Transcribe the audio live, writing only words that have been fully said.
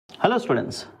Hello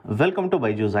students, welcome to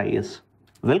BYJU'S IAS.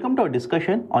 Welcome to our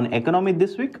discussion on economy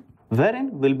this week,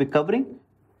 wherein we'll be covering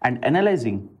and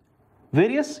analyzing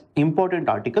various important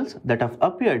articles that have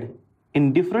appeared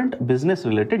in different business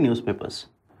related newspapers.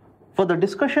 For the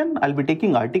discussion, I'll be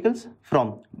taking articles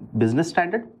from Business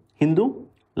Standard, Hindu,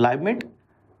 LiveMate,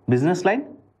 Business Line,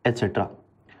 etc.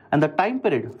 And the time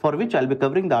period for which I'll be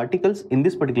covering the articles in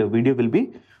this particular video will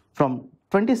be from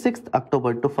 26th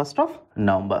October to 1st of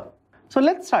November. So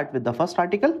let's start with the first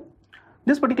article.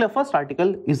 This particular first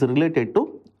article is related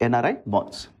to NRI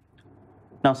bonds.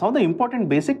 Now, some of the important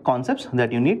basic concepts that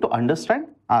you need to understand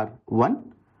are: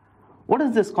 1. What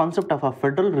is this concept of a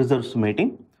Federal Reserve's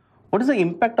meeting? What is the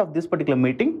impact of this particular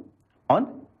meeting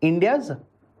on India's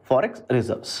forex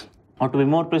reserves? Or to be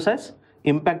more precise,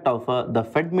 impact of the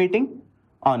Fed meeting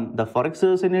on the forex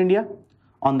reserves in India,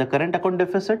 on the current account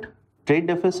deficit, trade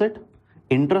deficit,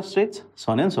 interest rates,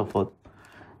 so on and so forth.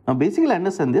 Now, basically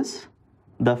understand this: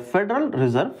 the Federal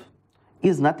Reserve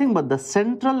is nothing but the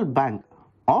central bank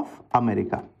of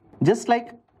America. Just like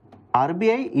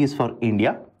RBI is for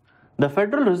India, the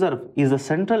Federal Reserve is the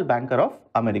central banker of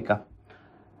America.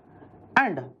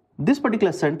 And this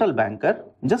particular central banker,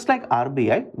 just like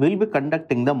RBI, will be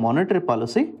conducting the monetary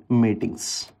policy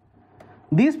meetings.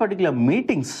 These particular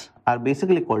meetings are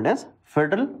basically called as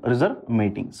Federal Reserve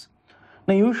meetings.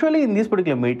 Now, usually in these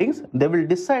particular meetings, they will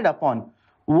decide upon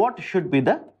what should be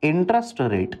the interest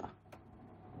rate.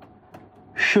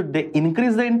 Should they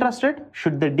increase the interest rate?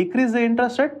 Should they decrease the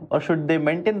interest rate? Or should they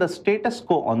maintain the status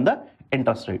quo on the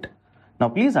interest rate? Now,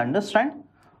 please understand,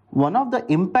 one of the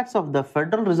impacts of the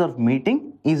Federal Reserve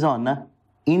meeting is on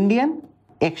Indian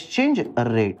exchange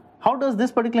rate. How does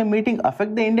this particular meeting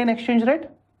affect the Indian exchange rate?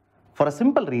 For a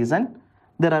simple reason,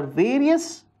 there are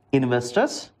various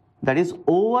investors, that is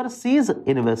overseas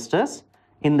investors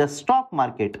in the stock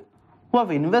market, who have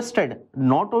invested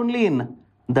not only in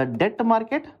the debt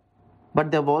market, but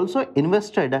they have also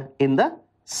invested in the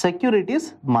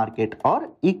securities market or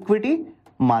equity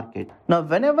market. Now,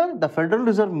 whenever the Federal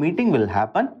Reserve meeting will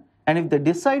happen, and if they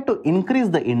decide to increase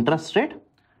the interest rate,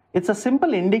 it's a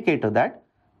simple indicator that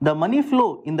the money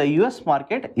flow in the US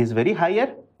market is very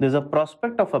higher. There's a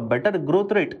prospect of a better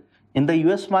growth rate in the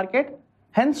US market.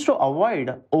 Hence, to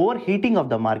avoid overheating of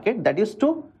the market, that is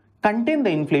to contain the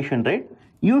inflation rate,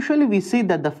 usually we see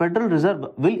that the Federal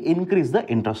Reserve will increase the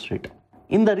interest rate.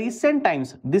 In the recent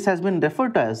times, this has been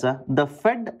referred to as the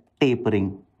Fed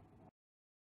tapering.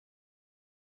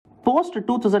 Post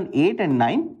 2008 and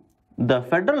 9, the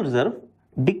Federal Reserve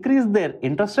decreased their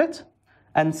interest rates,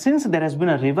 and since there has been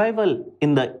a revival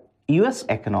in the US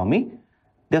economy,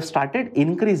 they have started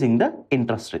increasing the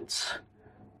interest rates.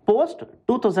 Post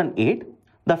 2008,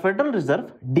 the Federal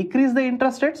Reserve decreased the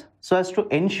interest rates so as to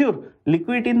ensure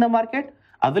liquidity in the market,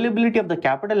 availability of the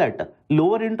capital at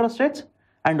lower interest rates,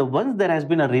 and once there has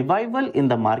been a revival in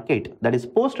the market, that is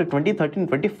post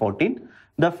 2013-2014,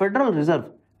 the Federal Reserve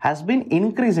has been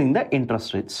increasing the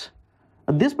interest rates.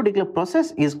 This particular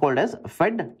process is called as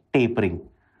Fed tapering.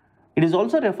 It is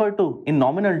also referred to in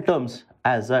nominal terms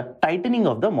as a tightening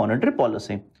of the monetary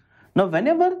policy. Now,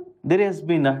 whenever there has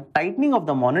been a tightening of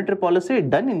the monetary policy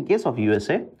done in case of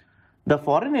USA, the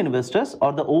foreign investors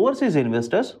or the overseas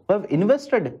investors who have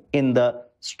invested in the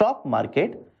stock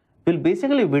market will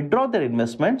basically withdraw their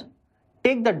investments,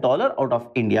 take the dollar out of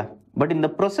India. But in the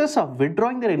process of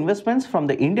withdrawing their investments from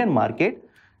the Indian market,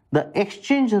 the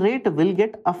exchange rate will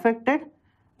get affected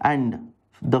and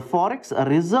the forex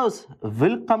reserves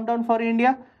will come down for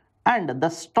India, and the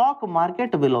stock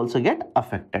market will also get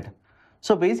affected.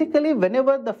 So basically,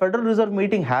 whenever the Federal Reserve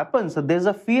meeting happens, there is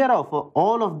a fear of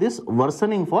all of this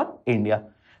worsening for India.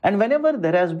 And whenever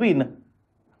there has been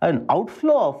an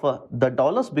outflow of the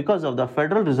dollars because of the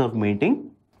Federal Reserve meeting,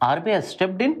 RBI has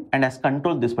stepped in and has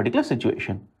controlled this particular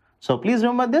situation. So please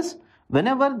remember this: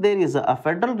 whenever there is a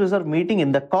Federal Reserve meeting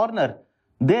in the corner,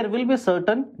 there will be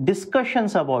certain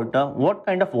discussions about what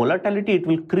kind of volatility it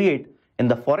will create in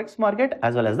the forex market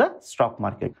as well as the stock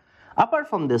market. Apart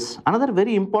from this, another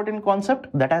very important concept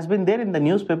that has been there in the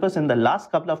newspapers in the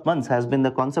last couple of months has been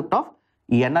the concept of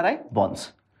NRI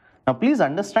bonds. Now, please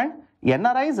understand,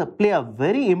 NRIs play a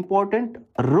very important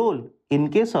role in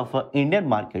case of Indian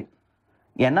market.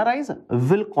 NRIs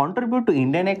will contribute to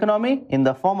Indian economy in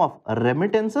the form of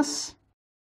remittances.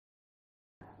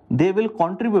 They will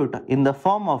contribute in the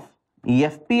form of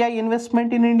FPI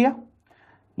investment in India,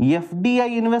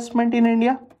 FDI investment in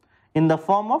India, in the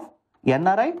form of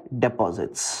NRI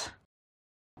deposits.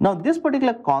 Now, this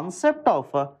particular concept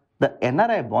of the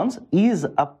NRI bonds is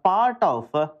a part of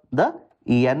the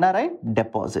NRI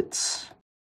deposits.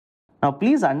 Now,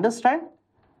 please understand,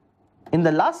 in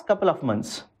the last couple of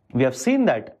months, we have seen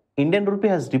that Indian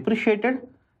rupee has depreciated.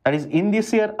 That is, in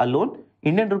this year alone,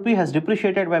 Indian rupee has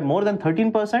depreciated by more than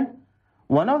 13%.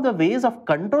 One of the ways of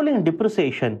controlling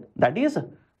depreciation, that is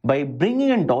by bringing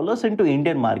in dollars into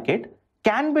Indian market,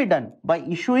 can be done by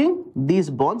issuing these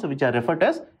bonds which are referred to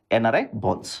as NRI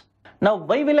bonds. Now,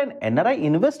 why will an NRI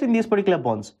invest in these particular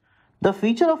bonds? The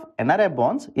feature of NRI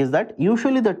bonds is that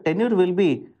usually the tenure will be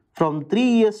from 3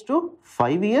 years to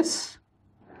 5 years.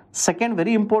 Second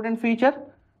very important feature,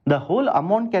 the whole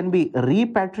amount can be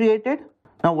repatriated.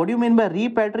 Now, what do you mean by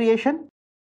repatriation?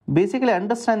 Basically,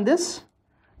 understand this.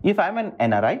 If I'm an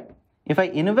NRI, if I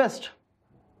invest,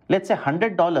 let's say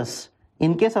 $100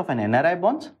 in case of an NRI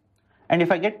bonds, and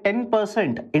if I get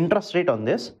 10% interest rate on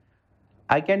this,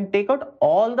 I can take out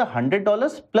all the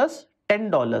 $100 plus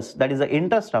 $10, that is the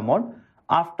interest amount,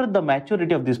 after the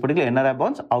maturity of these particular NRI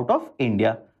bonds out of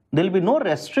India. There will be no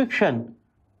restriction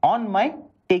on my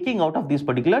taking out of these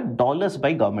particular dollars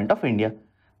by Government of India.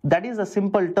 That is a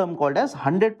simple term called as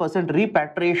 100%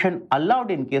 repatriation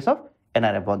allowed in case of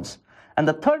NRI bonds. And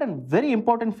the third and very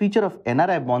important feature of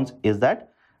NRI bonds is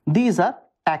that these are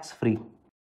tax-free.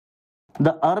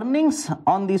 The earnings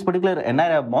on these particular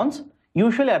NRI bonds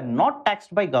usually are not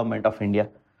taxed by Government of India.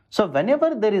 So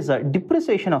whenever there is a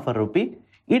depreciation of a rupee,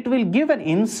 it will give an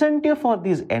incentive for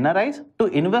these NRIs to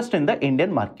invest in the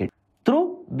Indian market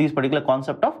through this particular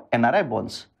concept of NRI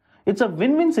bonds. It's a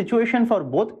win-win situation for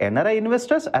both NRI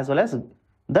investors as well as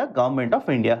the Government of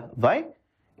India. Why?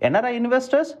 NRI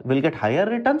investors will get higher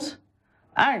returns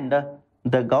and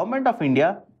the Government of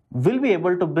India will be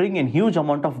able to bring in huge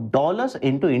amount of dollars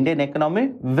into Indian economy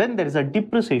when there is a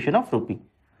depreciation of rupee.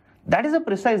 That is a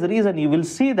precise reason you will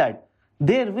see that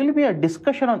there will be a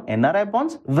discussion on NRI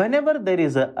bonds whenever there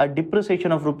is a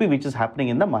depreciation of rupee which is happening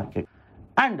in the market.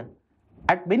 And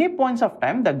at many points of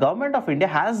time, the Government of India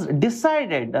has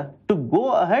decided to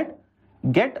go ahead,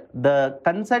 get the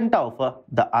consent of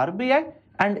the RBI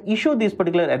and issue these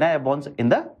particular NRI bonds in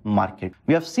the market.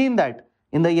 We have seen that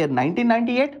in the year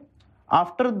 1998,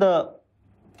 after the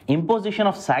imposition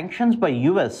of sanctions by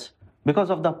US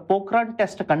because of the Pokhran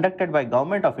test conducted by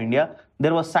Government of India,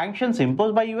 there were sanctions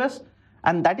imposed by US,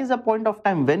 and that is a point of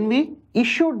time when we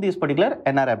issued these particular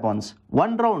NRI bonds.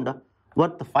 One round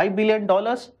worth $5 billion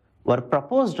were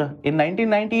proposed in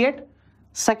 1998.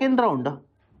 Second round,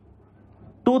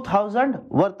 2000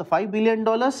 worth $5 billion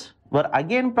were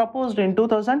again proposed in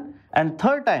 2000. And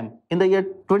third time in the year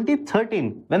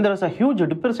 2013, when there was a huge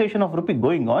depreciation of rupee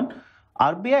going on,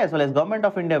 RBI as well as Government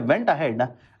of India went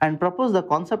ahead and proposed the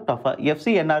concept of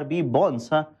FCNRB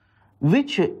bonds,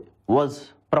 which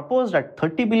was proposed at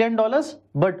 $30 billion,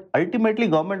 but ultimately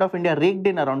Government of India raked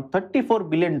in around $34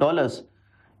 billion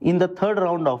in the third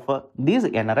round of these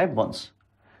NRI bonds.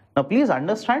 Now please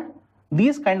understand,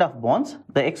 these kind of bonds,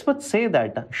 the experts say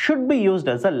that should be used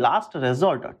as a last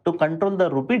resort to control the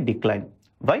rupee decline.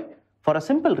 Why? For a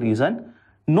simple reason,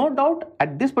 no doubt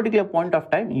at this particular point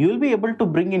of time, you will be able to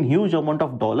bring in huge amount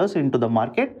of dollars into the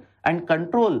market and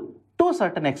control to a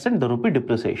certain extent the rupee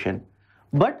depreciation.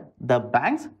 But the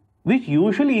banks which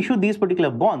usually issue these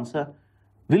particular bonds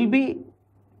will be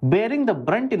bearing the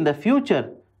brunt in the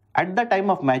future at the time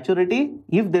of maturity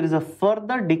if there is a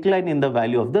further decline in the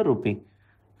value of the rupee.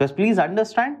 Because please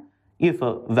understand, if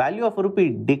value of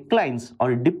rupee declines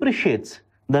or depreciates,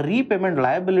 the repayment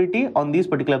liability on these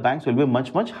particular banks will be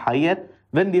much higher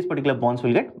when these particular bonds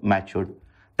will get matured.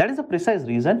 That is the precise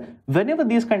reason whenever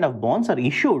these kind of bonds are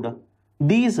issued,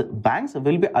 these banks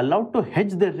will be allowed to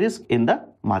hedge their risk in the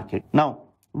market. Now,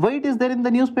 why it is there in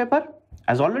the newspaper?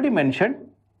 As already mentioned,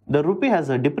 the rupee has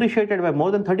depreciated by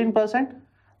more than 13%.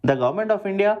 The Government of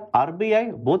India,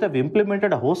 RBI, both have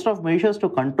implemented a host of measures to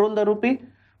control the rupee,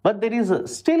 but there is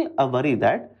still a worry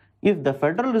that if the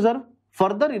Federal Reserve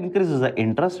further increases the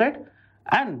interest rate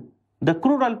and the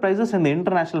crude oil prices in the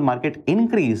international market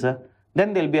increase,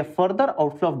 then there will be a further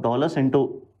outflow of dollars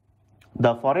into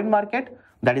the foreign market,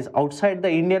 that is outside the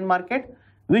Indian market,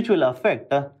 which will affect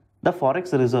the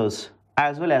forex reserves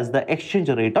as well as the exchange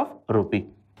rate of rupee.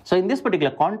 So in this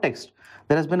particular context,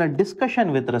 there has been a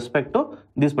discussion with respect to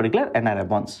these particular NRI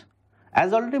bonds.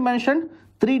 As already mentioned,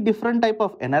 3 different type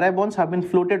of NRI bonds have been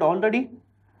floated already.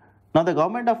 Now the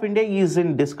Government of India is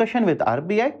in discussion with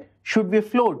RBI, should we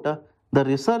float the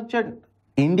Research and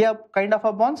India kind of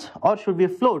a bonds or should we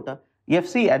float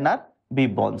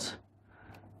FCNRB bonds?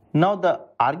 Now the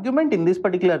argument in this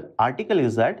particular article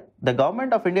is that the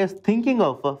Government of India is thinking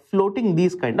of floating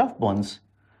these kind of bonds,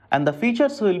 and the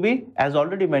features will be as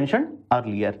already mentioned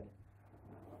earlier.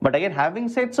 But again, having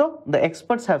said so, the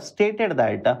experts have stated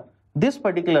that this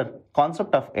particular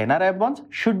concept of NRI bonds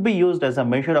should be used as a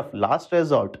measure of last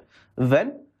resort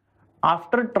when,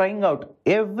 after trying out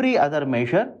every other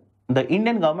measure, the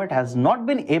Indian government has not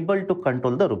been able to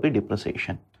control the rupee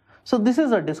depreciation. So this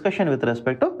is a discussion with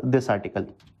respect to this article.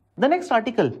 The next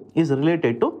article is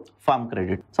related to farm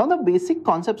credit. Some of the basic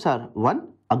concepts are: 1.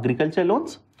 Agriculture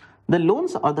loans. The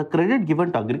loans or the credit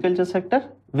given to agriculture sector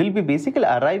will be basically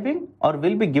arriving or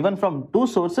will be given from two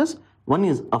sources. One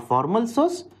is a formal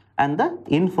source and the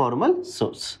informal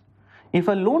source. If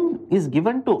a loan is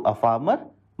given to a farmer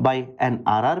by an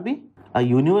RRB, a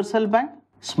universal bank,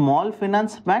 small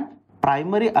finance bank,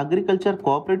 primary agriculture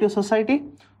cooperative society,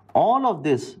 all of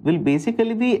this will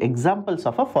basically be examples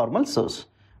of a formal source.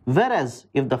 Whereas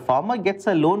if the farmer gets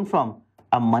a loan from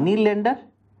a money lender,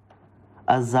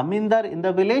 a zamindar in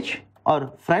the village,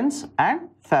 or friends and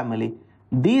family,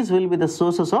 these will be the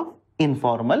sources of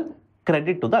informal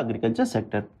credit to the agriculture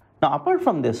sector. Now, apart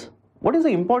from this, what is the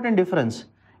important difference?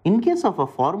 In case of a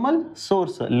formal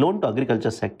source loan to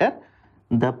agriculture sector,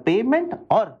 the payment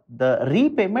or the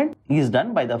repayment is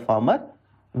done by the farmer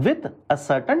with a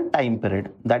certain time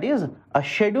period. That is, a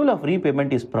schedule of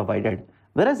repayment is provided.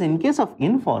 Whereas in case of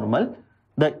informal,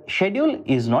 the schedule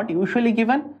is not usually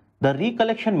given. The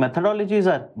recollection methodologies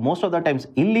are most of the times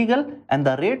illegal, and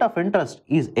the rate of interest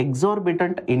is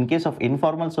exorbitant in case of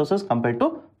informal sources compared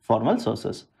to formal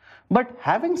sources. But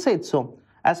having said so,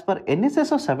 as per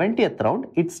NSS of 70th round,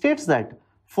 it states that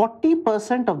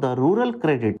 40% of the rural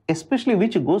credit, especially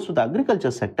which goes to the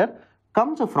agriculture sector,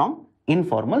 comes from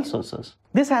informal sources.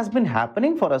 This has been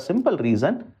happening for a simple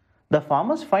reason. The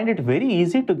farmers find it very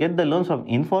easy to get the loans from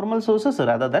informal sources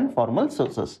rather than formal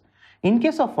sources. In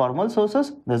case of formal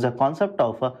sources, there's a concept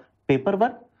of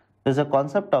paperwork, there's a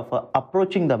concept of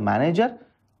approaching the manager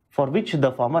for which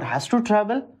the farmer has to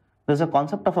travel, there's a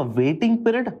concept of a waiting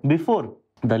period before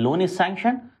the loan is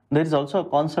sanctioned, there is also a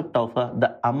concept of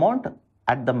the amount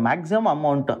at the maximum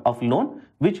amount of loan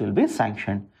which will be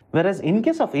sanctioned. Whereas in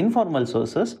case of informal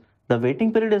sources, the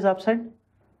waiting period is absent,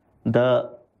 the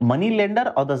money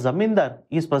lender or the zamindar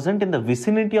is present in the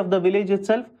vicinity of the village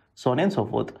itself, so on and so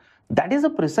forth. That is a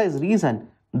precise reason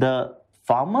the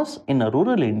farmers in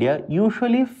rural India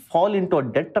usually fall into a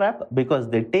debt trap, because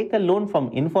they take a loan from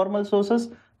informal sources,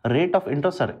 rate of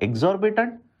interest are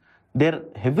exorbitant, they're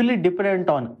heavily dependent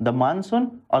on the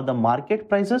monsoon or the market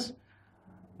prices.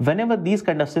 Whenever these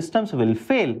kind of systems will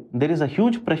fail, there is a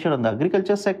huge pressure on the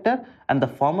agriculture sector and the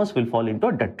farmers will fall into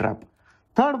a debt trap.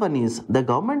 Third one is, the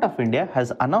government of India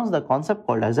has announced the concept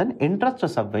called as an interest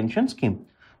subvention scheme.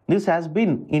 This has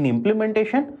been in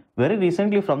implementation very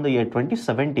recently from the year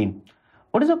 2017.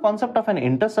 What is the concept of an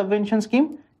interest subvention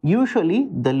scheme? Usually,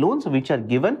 the loans which are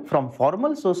given from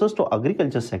formal sources to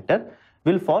agriculture sector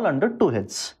will fall under two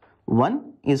heads.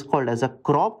 One is called as a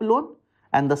crop loan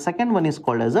and the second one is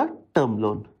called as a term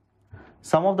loan.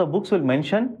 Some of the books will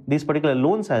mention these particular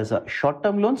loans as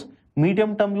short-term loans,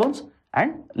 medium-term loans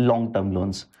and long-term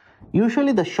loans.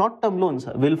 Usually the short-term loans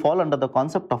will fall under the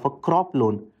concept of a crop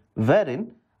loan,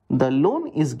 wherein the loan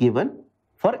is given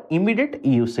for immediate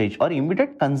usage or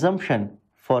immediate consumption.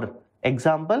 For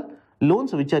example,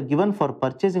 loans which are given for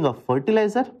purchasing of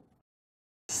fertilizer,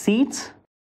 seeds,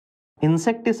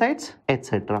 insecticides,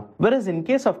 etc. Whereas in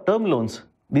case of term loans,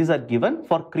 these are given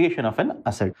for creation of an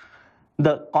asset.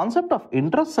 The concept of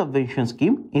interest subvention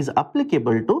scheme is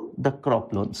applicable to the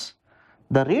crop loans.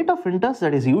 The rate of interest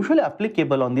that is usually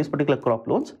applicable on these particular crop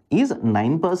loans is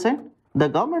 9%. The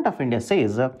government of India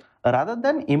says rather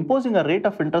than imposing a rate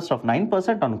of interest of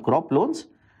 9% on crop loans,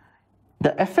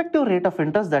 the effective rate of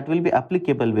interest that will be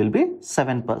applicable will be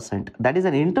 7%. That is,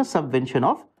 an interest subvention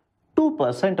of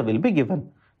 2% will be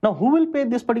given. Now, who will pay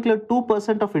this particular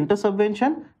 2% of interest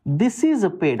subvention? This is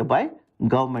paid by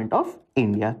government of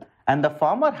India, and the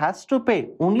farmer has to pay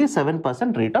only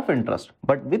 7% rate of interest.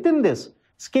 But within this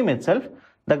scheme itself,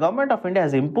 the government of India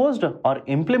has imposed or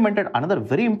implemented another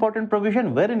very important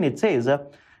provision, wherein it says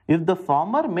if the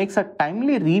farmer makes a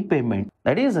timely repayment,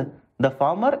 that is, the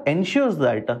farmer ensures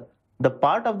that the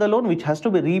part of the loan which has to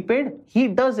be repaid, he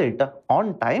does it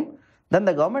on time, then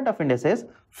the government of India says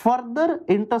further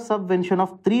interest subvention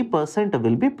of 3%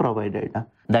 will be provided.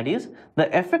 That is,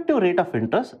 the effective rate of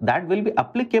interest that will be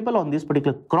applicable on these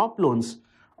particular crop loans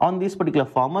on these particular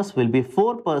farmers will be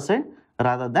 4%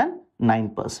 rather than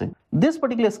 9%. This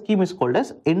particular scheme is called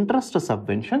as interest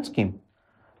subvention scheme.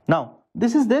 Now,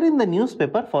 this is there in the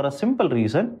newspaper for a simple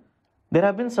reason. There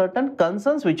have been certain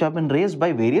concerns which have been raised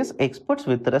by various experts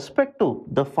with respect to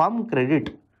the farm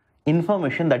credit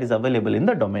information that is available in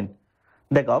the domain.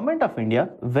 The government of India,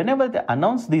 whenever they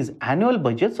announce these annual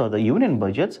budgets or the union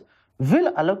budgets,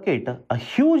 will allocate a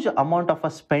huge amount of a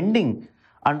spending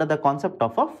under the concept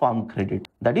of a farm credit.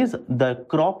 That is, the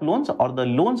crop loans or the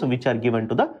loans which are given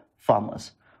to the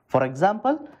farmers. For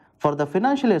example, for the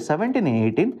financial year 17 and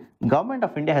 18, Government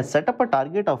of India has set up a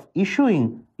target of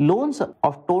issuing loans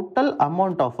of total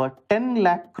amount of 10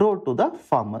 lakh crore to the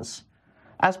farmers.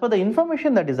 As per the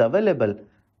information that is available,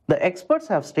 the experts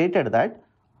have stated that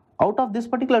out of this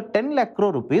particular 10 lakh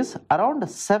crore rupees, around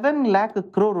 7 lakh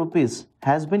crore rupees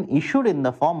has been issued in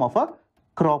the form of a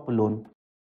crop loan.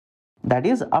 That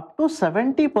is, up to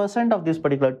 70% of this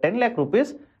particular 10 lakh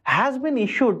rupees has been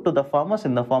issued to the farmers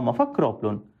in the form of a crop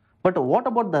loan. But what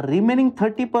about the remaining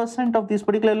 30% of these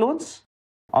particular loans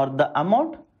or the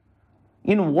amount?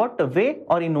 In what way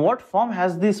or in what form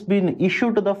has this been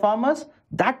issued to the farmers?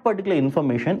 That particular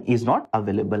information is not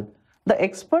available. The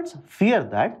experts fear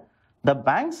that the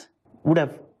banks would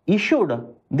have issued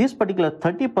this particular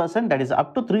 30%, that is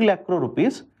up to 3 lakh crore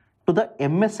rupees, to the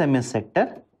MSME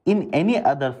sector in any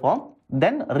other form,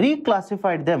 then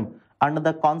reclassified them under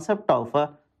the concept of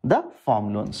the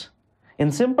farm loans.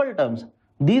 In simple terms,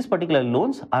 these particular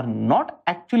loans are not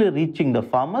actually reaching the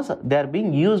farmers, they are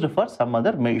being used for some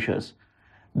other measures.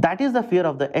 That is the fear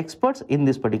of the experts in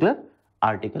this particular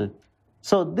article.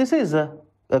 So this is a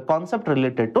concept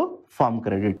related to farm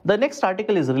credit. The next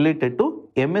article is related to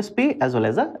MSP as well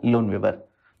as a loan waiver.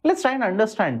 Let's try and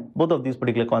understand both of these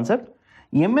particular concepts.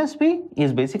 MSP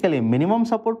is basically minimum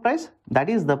support price. That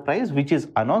is the price which is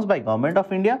announced by Government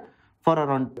of India for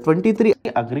around 23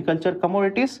 agriculture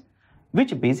commodities,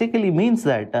 which basically means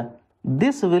that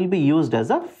this will be used as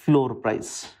a floor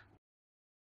price.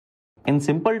 In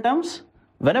simple terms,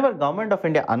 whenever Government of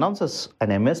India announces an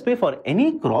MSP for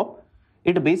any crop,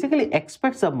 it basically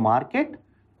expects the market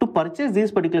to purchase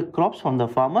these particular crops from the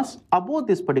farmers above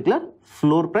this particular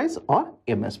floor price or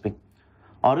MSP.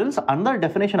 Or else another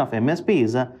definition of MSP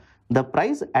is the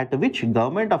price at which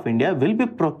Government of India will be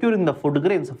procuring the food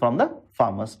grains from the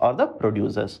farmers or the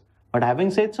producers. But having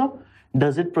said so,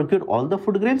 does it procure all the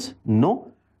food grains?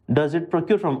 No. Does it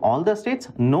procure from all the states?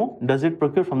 No. Does it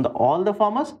procure from all the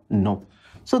farmers? No.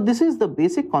 So this is the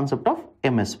basic concept of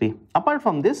MSP. Apart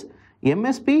from this,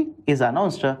 MSP is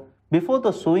announced before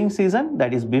the sowing season,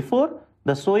 that is before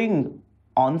the sowing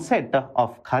onset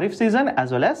of Kharif season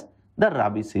as well as the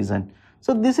Rabi season.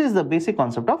 So this is the basic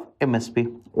concept of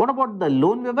MSP. What about the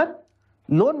loan waiver?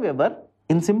 Loan waiver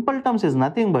in simple terms is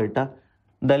nothing but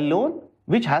the loan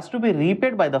which has to be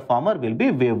repaid by the farmer will be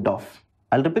waived off.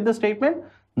 I'll repeat the statement.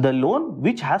 The loan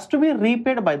which has to be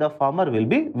repaid by the farmer will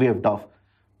be waived off.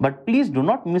 But please do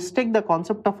not mistake the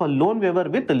concept of a loan waiver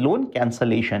with a loan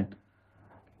cancellation.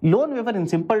 Loan waiver in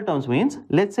simple terms means,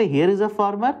 let's say here is a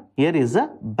farmer, here is a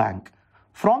bank.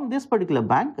 From this particular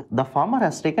bank, the farmer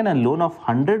has taken a loan of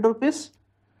 100 rupees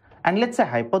and let's say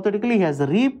hypothetically he has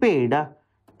repaid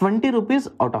 20 rupees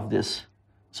out of this.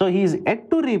 So he is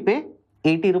yet to repay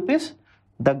 80 rupees.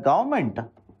 The government,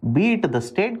 be it the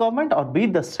state government or be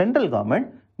it the central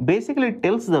government, basically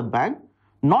tells the bank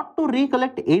not to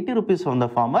recollect 80 rupees from the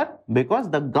farmer because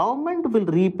the government will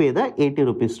repay the 80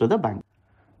 rupees to the bank.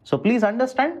 So please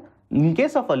understand, in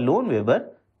case of a loan waiver,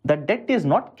 the debt is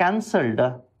not cancelled,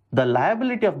 the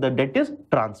liability of the debt is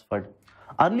transferred.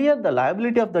 Earlier, the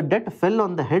liability of the debt fell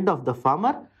on the head of the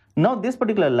farmer. Now this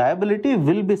particular liability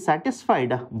will be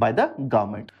satisfied by the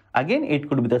government. Again, it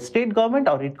could be the state government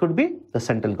or it could be the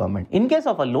central government. In case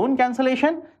of a loan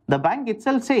cancellation, the bank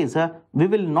itself says we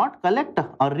will not collect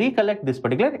or recollect this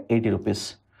particular 80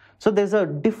 rupees. So there's a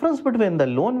difference between the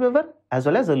loan waiver as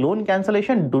well as the loan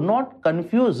cancellation. Do not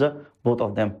confuse both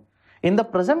of them. In the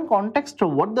present context,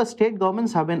 what the state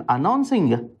governments have been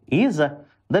announcing is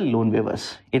the loan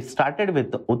waivers. It started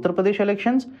with the Uttar Pradesh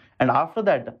elections and after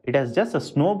that it has just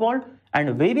snowballed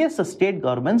and various state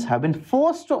governments have been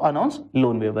forced to announce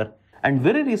loan waiver. And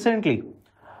very recently,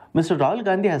 Mr. Rahul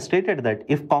Gandhi has stated that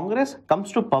if Congress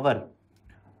comes to power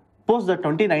post the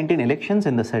 2019 elections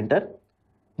in the center,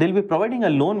 they will be providing a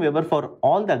loan waiver for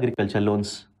all the agriculture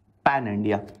loans,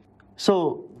 pan-India.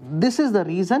 So this is the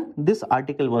reason this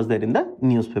article was there in the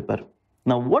newspaper.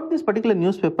 Now what this particular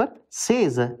newspaper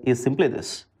says is simply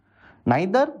this: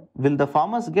 neither will the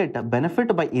farmers get a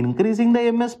benefit by increasing the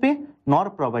MSP nor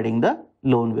providing the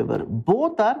loan waiver.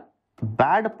 Both are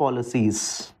bad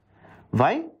policies.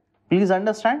 Why? Please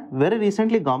understand, very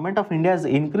recently Government of India has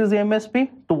increased the MSP.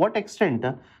 To what extent?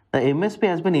 The MSP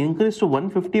has been increased to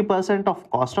 150% of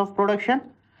cost of production.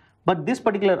 But this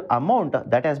particular amount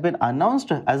that has been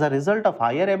announced as a result of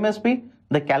higher MSP,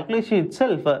 the calculation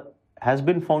itself has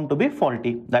been found to be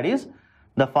faulty. That is,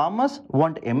 the farmers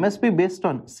want MSP based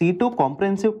on C2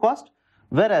 comprehensive cost,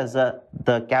 whereas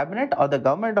the cabinet or the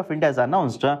Government of India has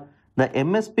announced the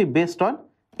MSP based on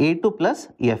A2 plus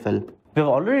EFL. We have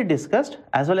already discussed,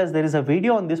 as well as there is a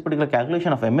video on this particular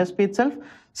calculation of MSP itself.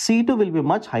 C2 will be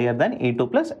much higher than A2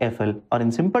 plus FL, or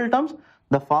in simple terms,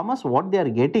 the farmers what they are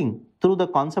getting through the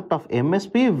concept of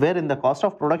MSP, wherein the cost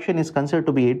of production is considered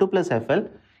to be A2 plus FL,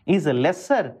 is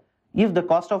lesser if the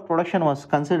cost of production was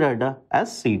considered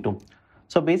as C2.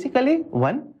 So basically,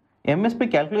 one, MSP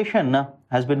calculation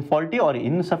has been faulty or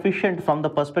insufficient from the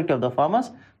perspective of the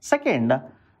farmers. Second,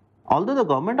 although the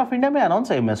government of India may announce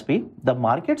MSP, the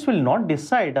markets will not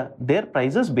decide their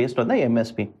prices based on the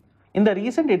MSP. In the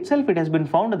recent itself, it has been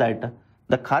found that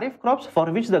the Kharif crops for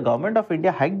which the government of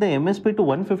India hiked the MSP to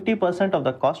 150% of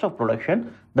the cost of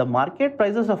production, the market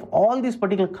prices of all these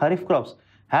particular Kharif crops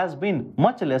has been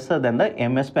much lesser than the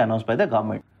MSP announced by the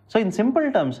government. So in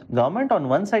simple terms, government on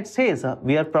one side says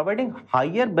we are providing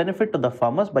higher benefit to the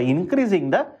farmers by increasing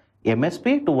the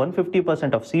MSP to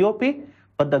 150% of COP,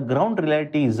 but the ground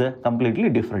reality is completely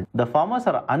different. The farmers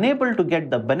are unable to get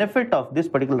the benefit of this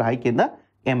particular hike in the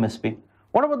MSP.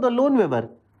 What about the loan waiver?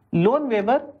 Loan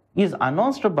waiver is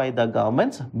announced by the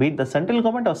governments, be it the central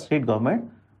government or state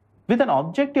government, with an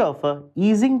objective of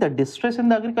easing the distress in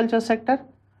the agriculture sector,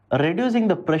 reducing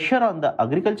the pressure on the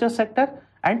agriculture sector,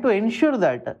 and to ensure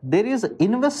that there is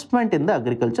investment in the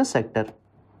agriculture sector.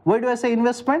 Why do I say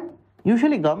investment?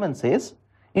 Usually government says,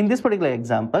 in this particular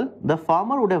example, the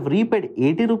farmer would have repaid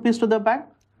 80 rupees to the bank.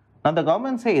 Now the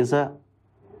government says,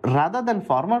 rather than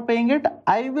farmer paying it,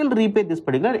 I will repay this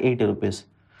particular 80 rupees.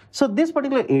 So this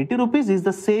particular 80 rupees is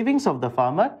the savings of the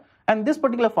farmer, and this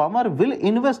particular farmer will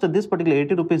invest this particular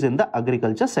 80 rupees in the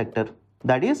agriculture sector.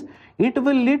 That is, it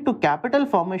will lead to capital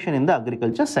formation in the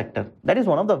agriculture sector. That is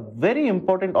one of the very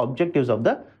important objectives of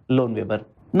the loan waiver.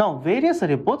 Now, various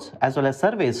reports as well as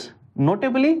surveys,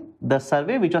 notably the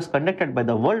survey which was conducted by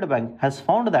the World Bank has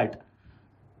found that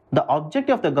the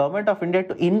objective of the government of India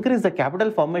to increase the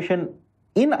capital formation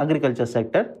in agriculture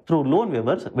sector through loan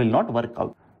waivers will not work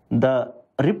out. The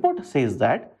report says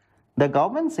that the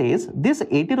government says this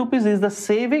 80 rupees is the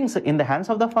savings in the hands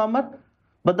of the farmer,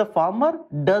 but the farmer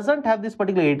doesn't have this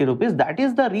particular 80 rupees. That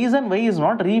is the reason why he is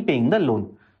not repaying the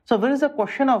loan. So there is a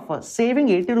question of saving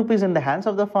 80 rupees in the hands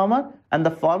of the farmer and the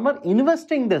farmer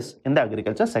investing this in the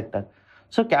agriculture sector.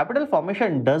 So capital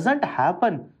formation doesn't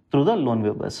happen through the loan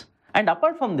waivers. And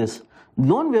apart from this,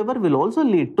 loan waiver will also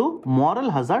lead to moral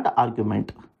hazard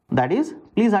argument. That is,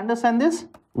 please understand this.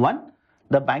 One,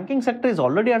 the banking sector is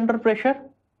already under pressure,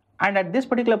 and at this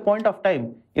particular point of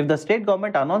time, if the state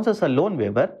government announces a loan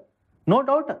waiver, no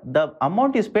doubt the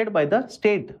amount is paid by the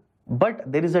state,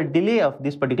 but there is a delay of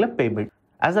this particular payment.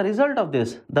 As a result of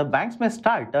this, the banks may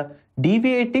start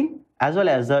deviating as well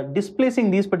as displacing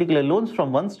these particular loans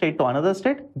from one state to another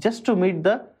state just to meet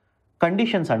the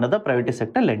conditions under the private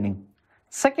sector lending.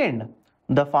 Second,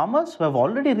 the farmers who have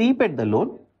already repaid the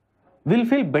loan will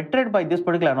feel betrayed by this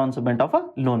particular announcement of a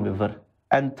loan waiver.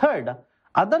 And third,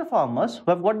 other farmers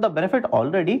who have got the benefit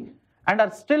already and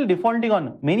are still defaulting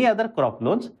on many other crop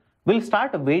loans will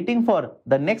start waiting for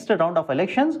the next round of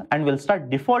elections and will start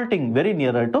defaulting very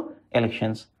nearer to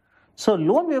elections. So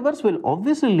loan waivers will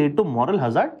obviously lead to moral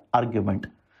hazard argument.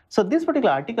 So this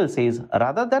particular article says,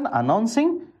 rather than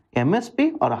announcing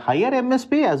MSP or a higher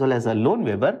MSP as well as a loan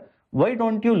waiver, why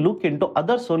don't you look into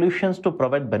other solutions to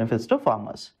provide benefits to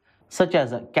farmers, such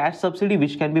as a cash subsidy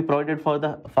which can be provided for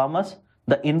the farmers,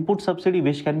 the input subsidy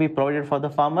which can be provided for the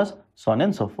farmers, so on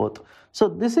and so forth. So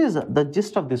this is the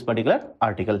gist of this particular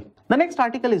article. The next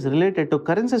article is related to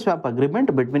currency swap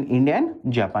agreement between India and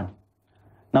Japan.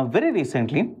 Now very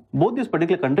recently, both these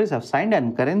particular countries have signed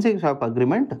a currency swap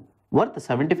agreement worth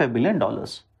 $75 billion.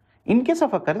 In case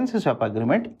of a currency swap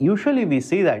agreement, usually we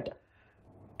see that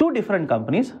two different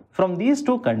companies from these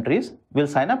two countries will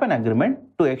sign up an agreement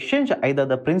to exchange either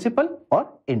the principal or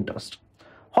interest.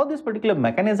 How this particular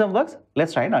mechanism works,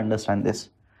 let's try and understand this.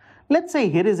 Let's say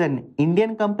here is an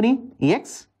Indian company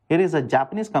X, here is a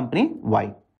Japanese company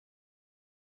Y.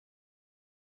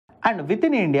 And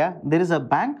within India, there is a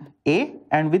bank A,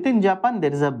 and within Japan,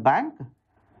 there is a bank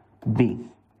B.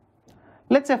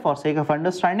 Let's say for sake of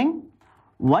understanding,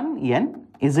 1 yen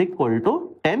is equal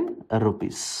to 10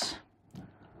 rupees.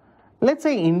 Let's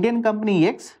say Indian company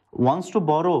X wants to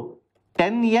borrow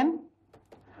 10 yen,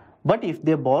 but if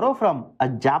they borrow from a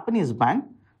Japanese bank,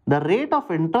 the rate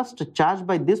of interest charged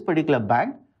by this particular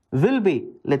bank will be,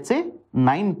 let's say,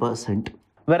 9%.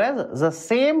 Whereas the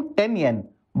same 10 yen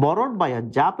borrowed by a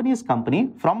Japanese company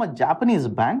from a Japanese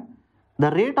bank, the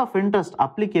rate of interest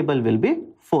applicable will be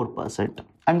 4%.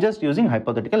 I'm just using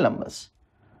hypothetical numbers.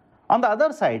 On the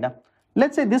other side,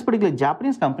 let's say this particular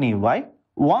Japanese company Y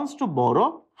wants to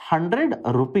borrow 100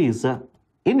 rupees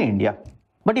in India.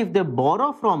 But if they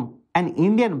borrow from an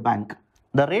Indian bank,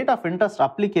 the rate of interest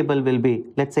applicable will be,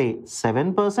 let's say,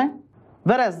 7%.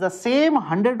 Whereas the same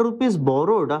 100 rupees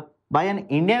borrowed by an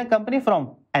Indian company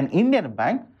from an Indian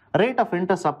bank rate of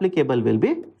interest applicable will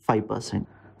be 5%.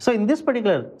 So in this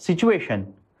particular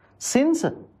situation, since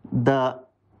the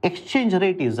exchange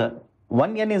rate is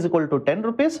 1 yen is equal to 10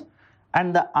 rupees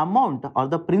and the amount or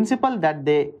the principal that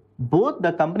both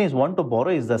the companies want to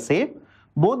borrow is the same,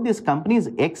 both these companies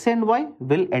X and Y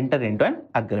will enter into an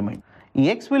agreement.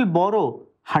 X will borrow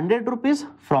 100 rupees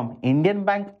from Indian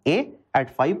Bank A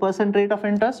at 5% rate of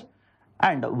interest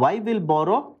and Y will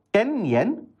borrow 10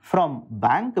 yen from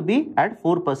Bank B at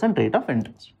 4% rate of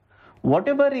interest.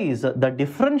 Whatever is the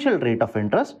differential rate of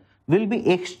interest will be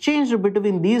exchanged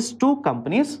between these two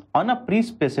companies on a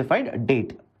pre-specified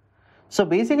date. So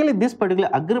basically this particular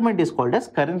agreement is called as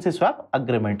currency swap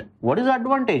agreement. What is the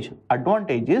advantage?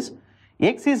 Advantage is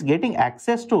X is getting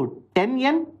access to 10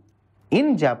 yen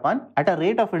in Japan at a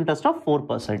rate of interest of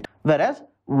 4%, whereas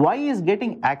Y is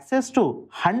getting access to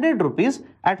 100 rupees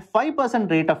at 5%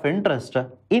 rate of interest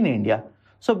in India.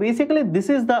 So basically this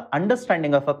is the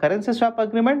understanding of a currency swap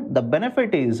agreement. The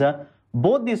benefit is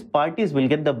both these parties will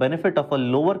get the benefit of a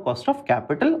lower cost of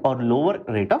capital or lower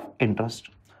rate of interest.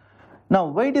 Now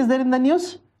why it is there in the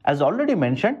news? As already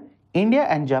mentioned, India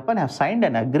and Japan have signed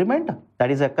an agreement,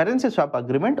 that is a currency swap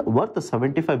agreement worth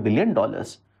 $75 billion.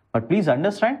 But please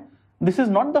understand, this is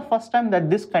not the first time that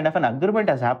this kind of an agreement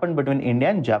has happened between India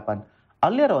and Japan.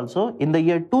 Earlier also, in the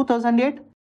year 2008,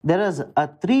 there was a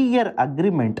 3-year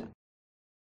agreement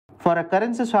for a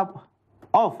currency swap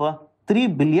of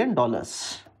 $3 billion.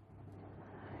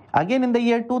 Again in the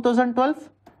year 2012,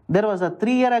 there was a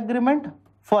 3-year agreement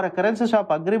for a currency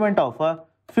swap agreement of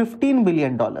 $15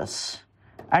 billion.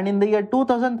 And in the year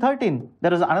 2013,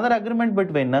 there was another agreement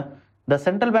between the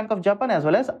Central Bank of Japan as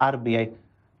well as RBI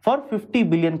for 50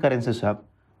 billion currency swap.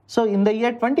 So in the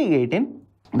year 2018,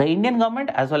 the Indian government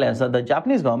as well as the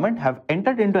Japanese government have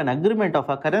entered into an agreement of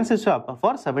a currency swap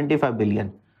for 75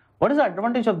 billion. What is the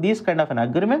advantage of these kind of an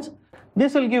agreements?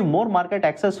 This will give more market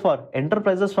access for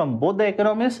enterprises from both the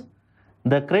economies.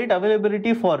 The credit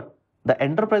availability for the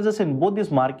enterprises in both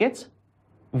these markets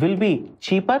will be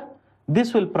cheaper.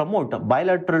 This will promote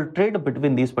bilateral trade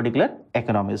between these particular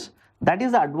economies. That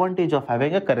is the advantage of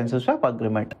having a currency swap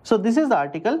agreement. So this is the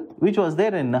article which was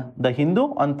there in the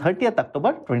Hindu on 30th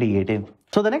October 2018.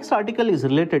 So the next article is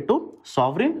related to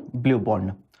sovereign blue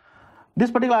bond. This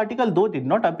particular article, though did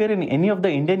not appear in any of the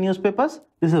Indian newspapers,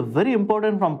 this is very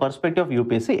important from perspective of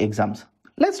UPSC exams.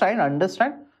 Let's try and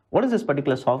understand what is this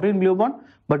particular sovereign blue bond.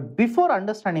 But before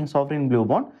understanding sovereign blue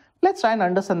bond, let's try and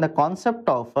understand the concept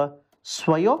of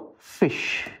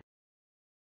Swayam-Fish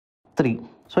 3.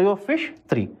 Swayam-Fish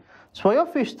 3.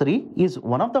 Swayam-Fish 3 is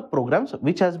one of the programs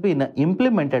which has been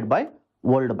implemented by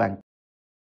World Bank.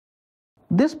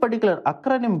 This particular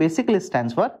acronym basically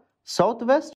stands for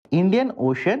Southwest Indian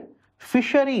Ocean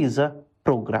Fisheries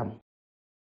Program.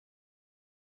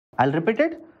 I'll repeat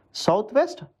it,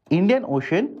 Southwest Indian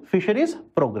Ocean Fisheries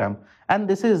Program. And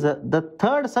this is the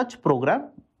third such program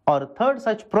or third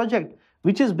such project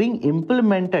which is being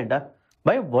implemented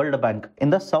by World Bank in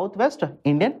the Southwest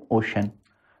Indian Ocean.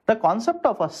 The concept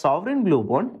of a sovereign blue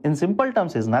bond in simple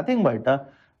terms is nothing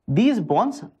but these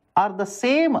bonds are the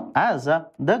same as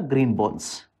the green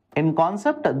bonds. In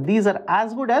concept, these are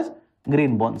as good as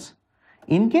green bonds.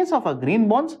 In case of a green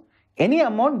bonds, any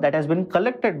amount that has been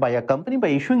collected by a company by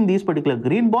issuing these particular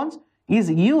green bonds is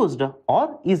used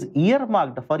or is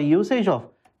earmarked for usage of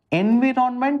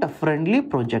environment friendly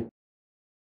project.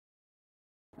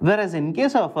 Whereas in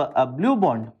case of a blue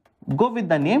bond, go with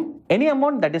the name, any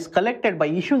amount that is collected by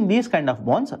issuing these kind of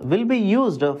bonds will be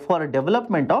used for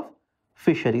development of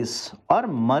fisheries or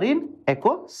marine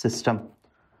ecosystem.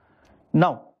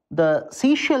 Now, the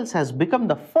Seychelles has become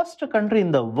the first country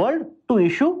in the world to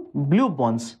issue blue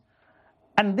bonds.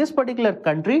 And this particular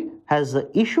country has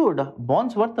issued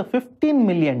bonds worth $15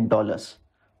 million.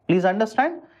 Please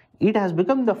understand, it has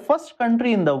become the first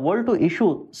country in the world to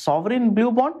issue sovereign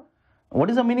blue bond. What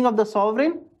is the meaning of the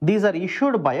sovereign? These are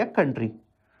issued by a country.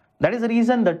 That is the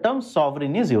reason the term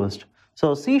sovereign is used.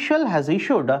 So Seychelles has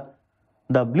issued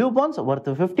the blue bonds worth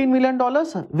 $15 million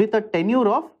with a tenure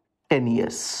of 10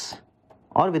 years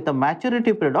or with a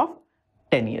maturity period of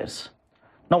 10 years.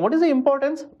 Now what is the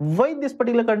importance? Why this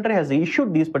particular country has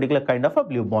issued this particular kind of a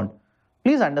blue bond?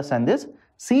 Please understand this.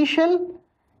 Seychelles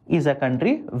is a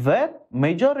country where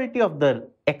majority of the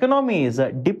economy is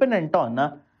dependent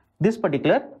on this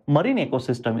particular marine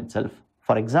ecosystem itself.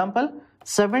 For example,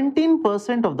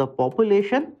 17% of the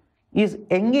population is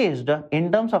engaged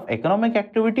in terms of economic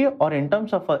activity or in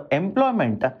terms of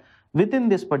employment within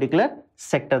this particular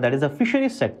sector, that is the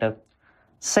fisheries sector.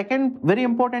 Second very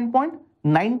important point,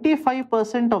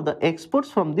 95% of the exports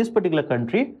from this particular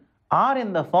country are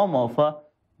in the form of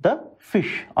the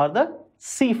fish or the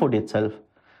seafood itself.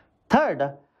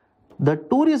 Third, the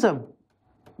tourism,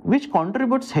 which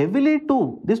contributes heavily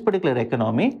to this particular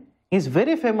economy, is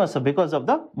very famous because of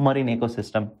the marine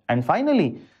ecosystem. And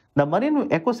finally, the marine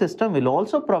ecosystem will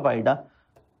also provide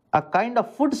a kind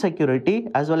of food security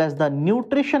as well as the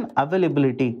nutrition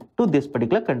availability to this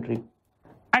particular country.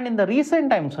 And in the recent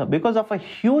times, because of a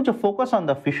huge focus on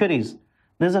the fisheries,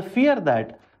 there is a fear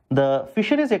that the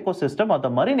fisheries ecosystem or the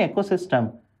marine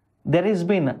ecosystem, there has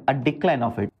been a decline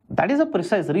of it. That is a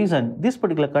precise reason this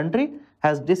particular country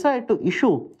has decided to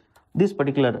issue these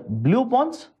particular blue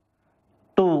bonds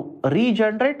to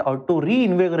regenerate or to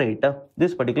reinvigorate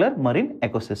this particular marine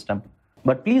ecosystem.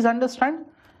 But please understand,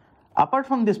 apart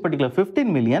from this particular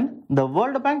 15 million, the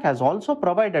World Bank has also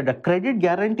provided a credit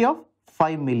guarantee of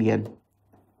 5 million.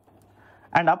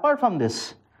 And apart from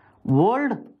this,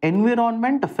 World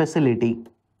Environment Facility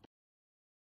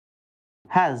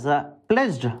has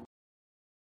pledged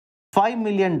 $5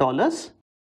 million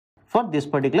for this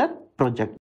particular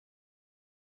project.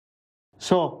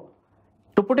 So,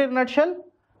 to put it in a nutshell,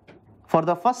 for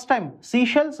the first time,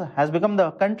 Seychelles has become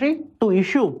the country to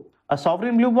issue a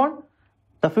sovereign blue bond.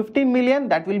 The 15 million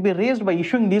that will be raised by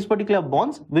issuing these particular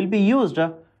bonds will be used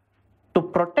to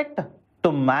protect,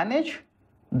 to manage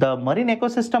the marine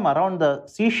ecosystem around the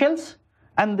Seychelles,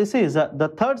 and this is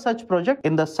the third such project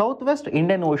in the Southwest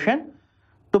Indian Ocean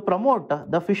to promote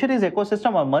the fisheries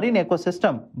ecosystem or marine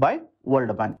ecosystem by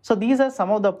World Bank. So these are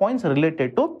some of the points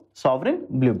related to sovereign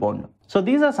blue bond. So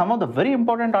these are some of the very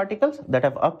important articles that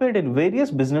have appeared in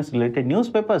various business related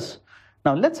newspapers.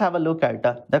 Now let's have a look at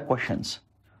the questions.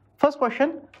 First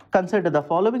question, consider the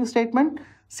following statement.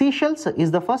 Seychelles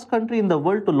is the first country in the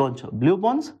world to launch blue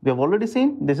bonds. We have already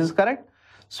seen this is correct.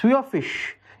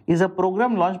 Swordfish is a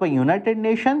program launched by United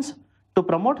Nations to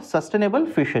promote sustainable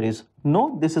fisheries.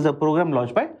 No, this is a program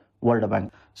launched by World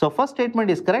Bank. So first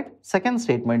statement is correct, second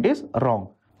statement is wrong.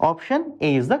 Option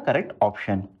A is the correct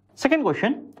option. Second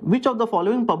question, which of the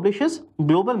following publishes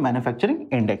Global Manufacturing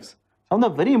Index? Some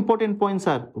of the very important points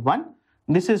are: 1.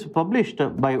 This is published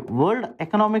by World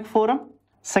Economic Forum.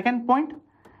 Second point,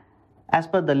 as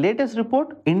per the latest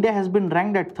report, India has been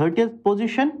ranked at 30th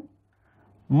position,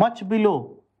 much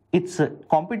below its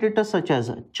competitors such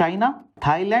as China,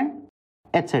 Thailand,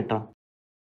 etc.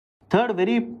 Third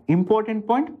very important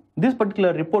point, this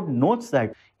particular report notes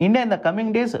that India in the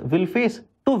coming days will face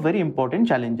two very important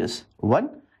challenges.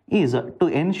 One is to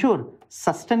ensure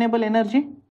sustainable energy,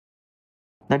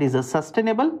 that is a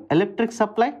sustainable electric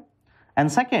supply,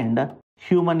 and second,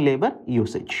 human labor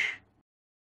usage.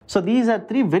 So these are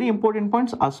three very important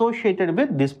points associated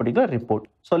with this particular report.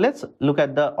 So let's look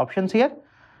at the options here.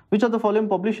 Which of the following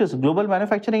publishes Global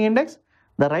Manufacturing Index?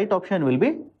 The right option will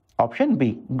be option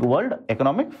B, World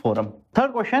Economic Forum.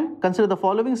 Third question, consider the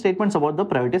following statements about the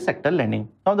private sector lending.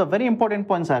 Now the very important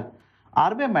points are,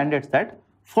 RBI mandates that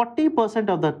 40%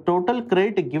 of the total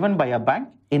credit given by a bank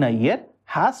in a year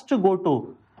has to go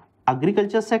to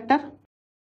agriculture sector,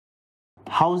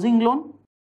 housing loan,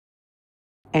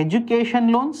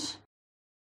 education loans,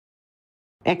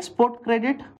 export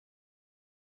credit,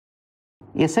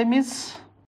 SMEs,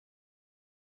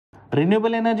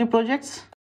 renewable energy projects,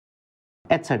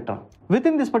 etc.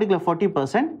 Within this particular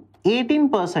 40%,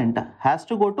 18% has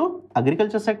to go to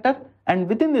agriculture sector, and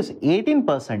within this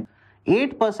 18%,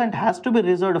 8% has to be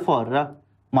reserved for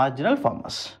marginal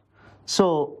farmers.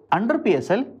 So under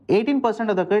PSL, 18%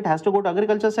 of the credit has to go to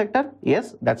agriculture sector.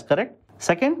 Yes, that's correct.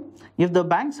 Second, if the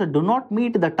banks do not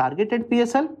meet the targeted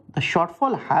PSL, the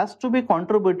shortfall has to be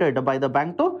contributed by the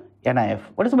bank to NIF.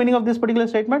 What is the meaning of this particular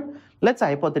statement? Let's say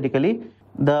hypothetically,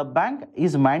 the bank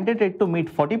is mandated to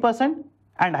meet 40%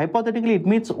 and hypothetically it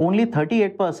meets only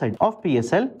 38% of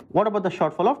PSL. What about the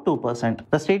shortfall of 2%?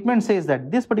 The statement says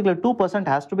that this particular 2%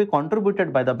 has to be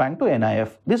contributed by the bank to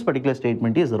NIF. This particular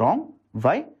statement is wrong.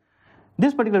 Why?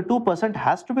 This particular 2%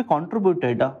 has to be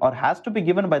contributed or has to be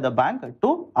given by the bank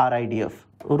to RIDF,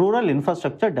 Rural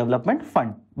Infrastructure Development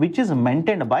Fund, which is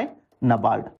maintained by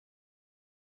NABARD.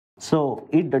 So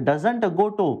it doesn't go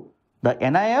to the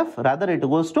NIF, rather it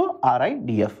goes to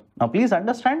RIDF. Now please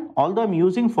understand, although I'm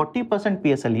using 40%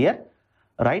 PSL here,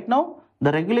 right now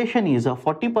the regulation is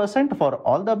 40% for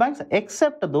all the banks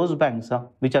except those banks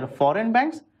which are foreign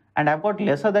banks and have got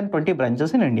lesser than 20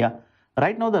 branches in India.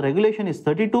 Right now the regulation is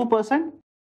 32%,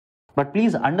 but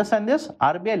please understand this,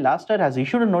 RBI last year has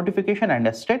issued a notification and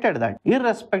has stated that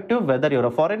irrespective whether you're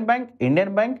a foreign bank,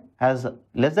 Indian bank has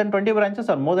less than 20 branches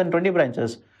or more than 20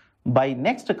 branches, by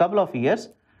next couple of years,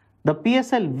 the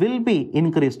PSL will be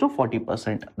increased to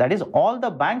 40%. That is, all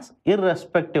the banks,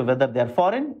 irrespective whether they are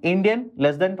foreign, Indian,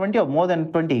 less than 20 or more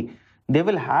than 20, they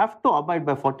will have to abide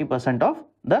by 40% of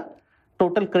the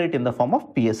total credit in the form of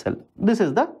PSL. This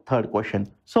is the third question.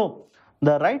 So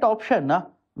the right option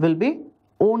will be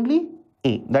only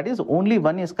A. That is, only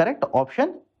one is correct,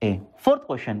 option A. Fourth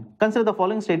question, consider the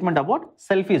following statement about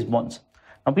selfies bonds.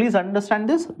 Now please understand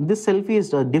this. This selfie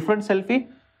is a different selfie,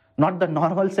 not the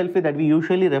normal selfie that we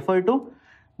usually refer to.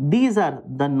 These are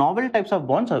the novel types of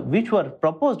bonds which were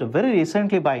proposed very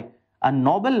recently by a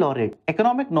Nobel laureate,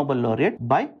 economic Nobel laureate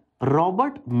by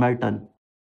Robert Merton.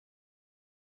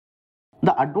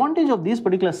 The advantage of these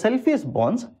particular selfies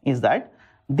bonds is that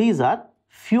these are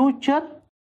future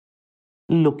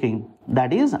looking.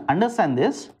 That is, understand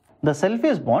this, the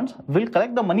selfies bonds will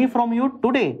collect the money from you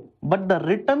today, but the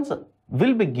returns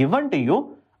will be given to you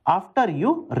after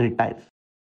you retire.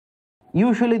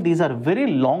 Usually these are very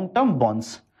long-term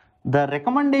bonds. The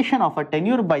recommendation of a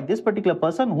tenure by this particular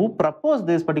person who proposed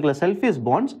this particular selfies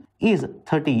bonds is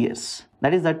 30 years.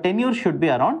 That is, the tenure should be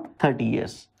around 30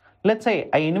 years. Let's say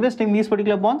I invest in these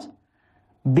particular bonds.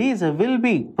 These will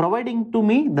be providing to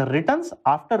me the returns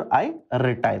after I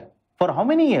retire. For how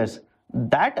many years?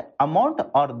 That amount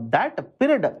or that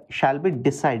period shall be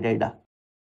decided.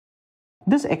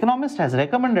 This economist has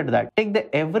recommended that take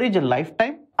the average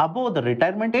lifetime above the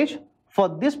retirement age. For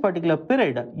this particular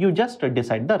period, you just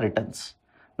decide the returns.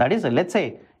 That is, let's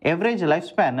say average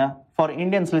lifespan for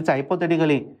Indians, let's say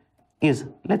hypothetically, is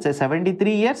let's say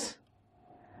 73 years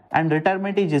and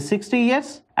retirement age is 60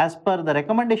 years. As per the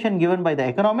recommendation given by the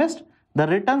economist, the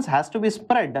returns has to be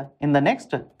spread in the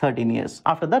next 13 years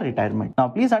after the retirement. Now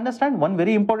please understand, one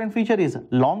very important feature is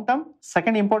long term.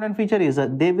 Second important feature is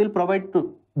they will provide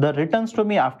the returns to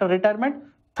me after retirement.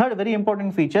 Third very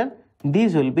important feature,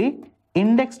 these will be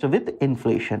indexed with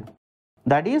inflation.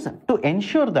 That is, to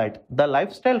ensure that the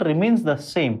lifestyle remains the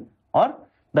same or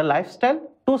the lifestyle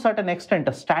to a certain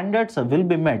extent standards will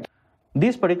be met.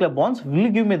 These particular bonds will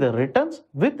give me the returns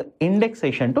with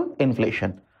indexation to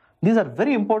inflation. These are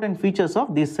very important features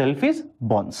of these selfies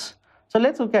bonds. So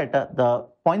let's look at the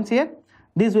points here.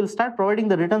 These will start providing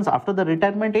the returns after the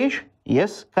retirement age.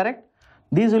 Yes, correct.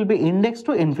 These will be indexed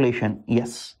to inflation.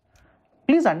 Yes.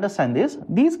 Please understand this.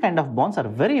 These kind of bonds are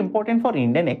very important for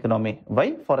Indian economy.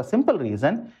 Why? For a simple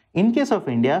reason. In case of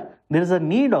India, there is a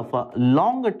need of a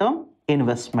long-term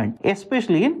investment,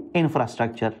 especially in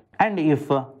infrastructure. And if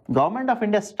Government of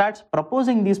India starts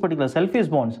proposing these particular selfies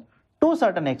bonds to a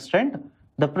certain extent,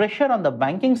 the pressure on the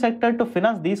banking sector to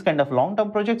finance these kind of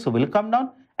long-term projects will come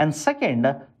down. And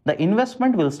second, the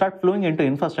investment will start flowing into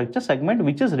infrastructure segment,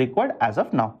 which is required as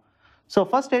of now. So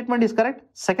first statement is correct.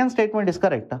 Second statement is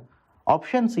correct.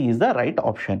 Option C is the right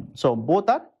option. So both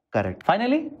are correct.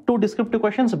 Finally, two descriptive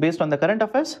questions based on the current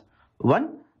affairs.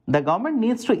 One, the government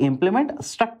needs to implement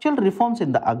structural reforms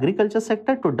in the agriculture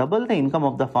sector to double the income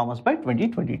of the farmers by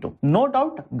 2022. No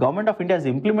doubt, Government of India has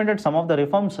implemented some of the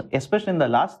reforms, especially in the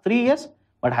last 3 years.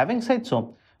 But having said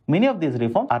so, many of these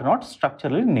reforms are not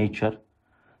structural in nature.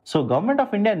 So Government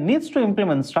of India needs to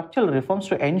implement structural reforms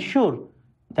to ensure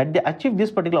that they achieve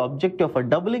this particular objective of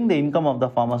doubling the income of the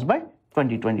farmers by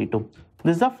 2022.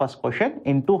 This is the first question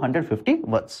in 250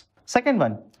 words. Second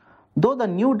one, though the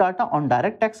new data on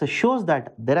direct tax shows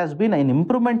that there has been an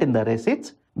improvement in the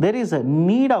receipts, there is a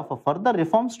need of further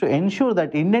reforms to ensure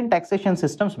that Indian taxation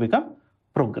systems become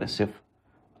progressive.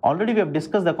 Already we have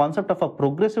discussed the concept of a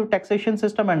progressive taxation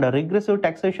system and a regressive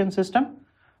taxation system.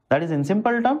 That is, in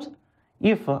simple terms,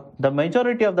 if the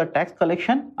majority of the tax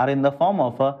collection are in the form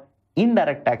of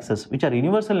indirect taxes, which are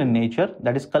universal in nature,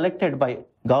 that is collected by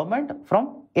government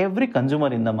from every consumer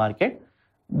in the market,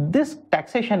 this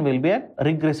taxation will be a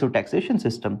regressive taxation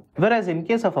system. Whereas in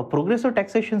case of a progressive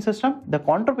taxation system, the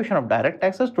contribution of direct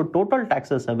taxes to total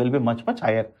taxes will be much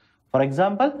higher. For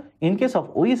example, in case of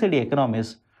OECD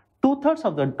economies, 2/3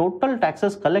 of the total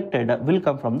taxes collected will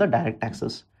come from the direct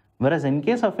taxes. Whereas in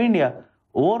case of India,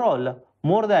 overall,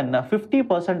 more than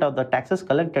 50% of the taxes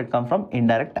collected come from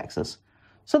indirect taxes.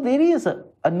 So there is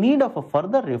a need of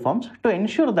further reforms to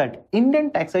ensure that Indian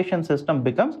taxation system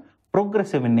becomes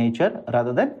progressive in nature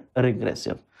rather than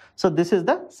regressive. So this is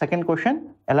the second question.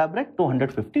 Elaborate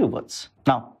 250 words.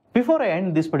 Now, before I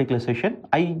end this particular session,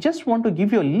 I just want to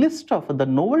give you a list of the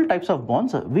novel types of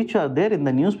bonds which are there in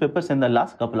the newspapers in the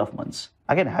last couple of months.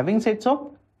 Again, having said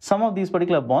so, some of these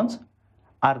particular bonds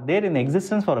are there in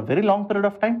existence for a very long period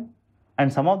of time.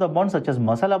 And some of the bonds, such as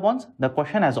masala bonds, the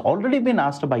question has already been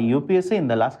asked by UPSC in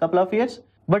the last couple of years.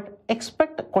 But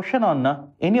expect a question on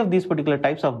any of these particular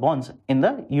types of bonds in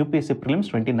the UPSC Prelims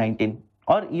 2019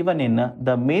 or even in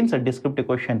the mains descriptive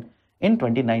question in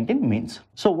 2019 mains.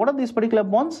 So what are these particular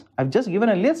bonds? I've just given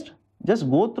a list. Just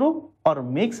go through or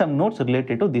make some notes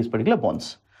related to these particular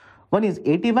bonds. One is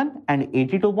 81 and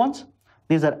 82 bonds.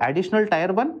 These are additional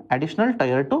tier 1, additional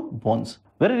tier 2 bonds.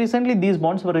 Very recently, these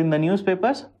bonds were in the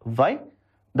newspapers. Why?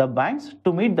 The banks,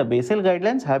 to meet the Basel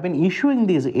guidelines, have been issuing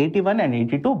these 81 and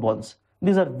 82 bonds.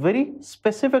 These are very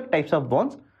specific types of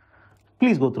bonds.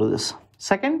 Please go through this.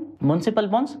 Second, municipal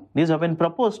bonds. These have been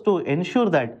proposed to ensure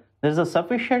that there is a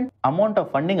sufficient amount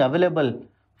of funding available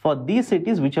for these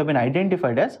cities which have been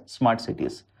identified as smart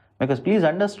cities. Because please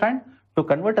understand, to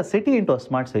convert a city into a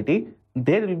smart city,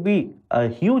 there will be a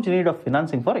huge need of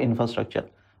financing for infrastructure.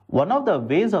 One of the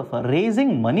ways of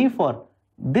raising money for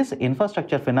this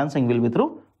infrastructure financing will be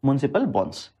through municipal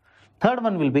bonds. Third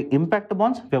one will be impact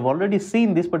bonds. We have already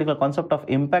seen this particular concept of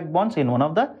impact bonds in one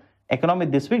of the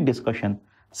Economic This Week discussion.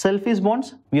 Selfish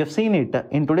bonds, we have seen it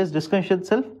in today's discussion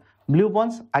itself. Blue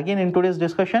bonds, again in today's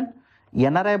discussion.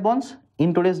 NRI bonds,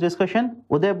 in today's discussion.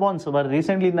 Uday bonds were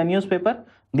recently in the newspaper.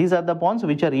 These are the bonds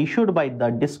which are issued by the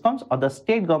DISCOMs or the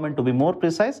state government, to be more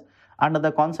precise, under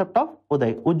the concept of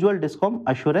Uday, Ujjwal Discom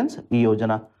Assurance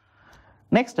Yojana.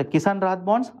 Next, Kisan Rahat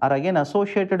bonds are again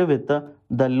associated with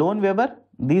the loan waiver.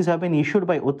 These have been issued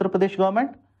by Uttar Pradesh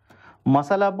government.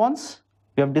 Masala bonds,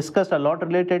 we have discussed a lot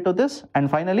related to this.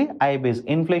 And finally, IBIS,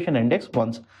 inflation index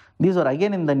bonds. These are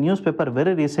again in the newspaper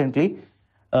very recently,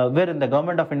 wherein the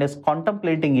government of India is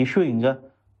contemplating issuing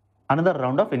another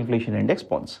round of inflation index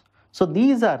bonds. So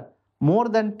these are more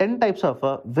than 10 types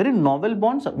of very novel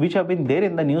bonds which have been there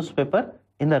in the newspaper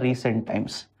in the recent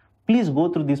times. Please go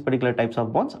through these particular types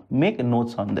of bonds, make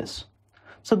notes on this.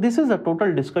 So this is a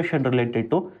total discussion related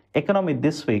to economy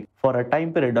this week for a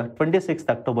time period of 26th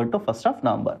October to 1st of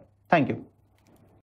November. Thank you.